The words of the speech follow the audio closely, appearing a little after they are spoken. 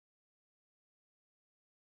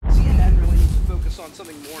focus on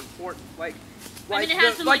something more important, like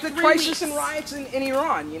the crisis and riots in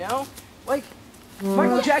Iran. You know, like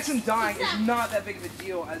Michael Jackson dying is not that big of a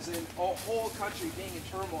deal as in a whole country being in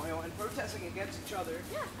turmoil and protesting against each other.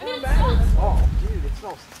 Yeah, I mean, oh, dude, it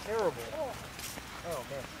smells terrible. Oh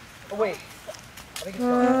man. Oh wait. I think it's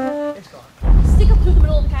gone. It's gone. Stick it through the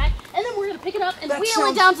middle of the kayak, and then we're gonna pick it up and wheel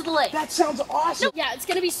it down to the lake. That sounds awesome. No, yeah, it's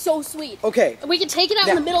gonna be so sweet. Okay. And we can take it out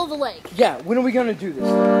in the middle of the lake. Yeah, when are we gonna do this?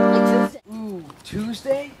 Like Tuesday. Ooh,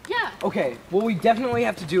 Tuesday? Yeah. Okay, well we definitely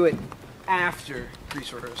have to do it after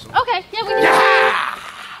pre-rehearsal. Okay, yeah, we can. Yeah!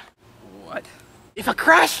 What? If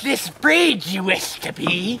across this bridge you wish to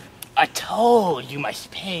be, a toll you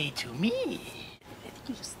must pay to me. I think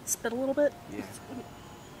you just spit a little bit. Yeah.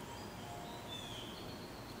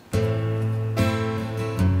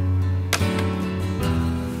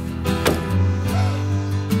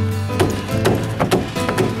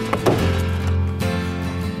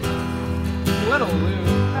 What a loon.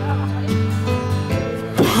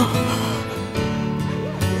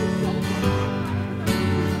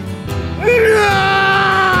 No!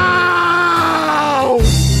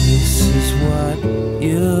 This is what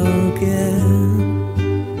you'll get.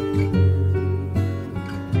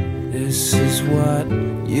 This is what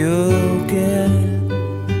you'll get.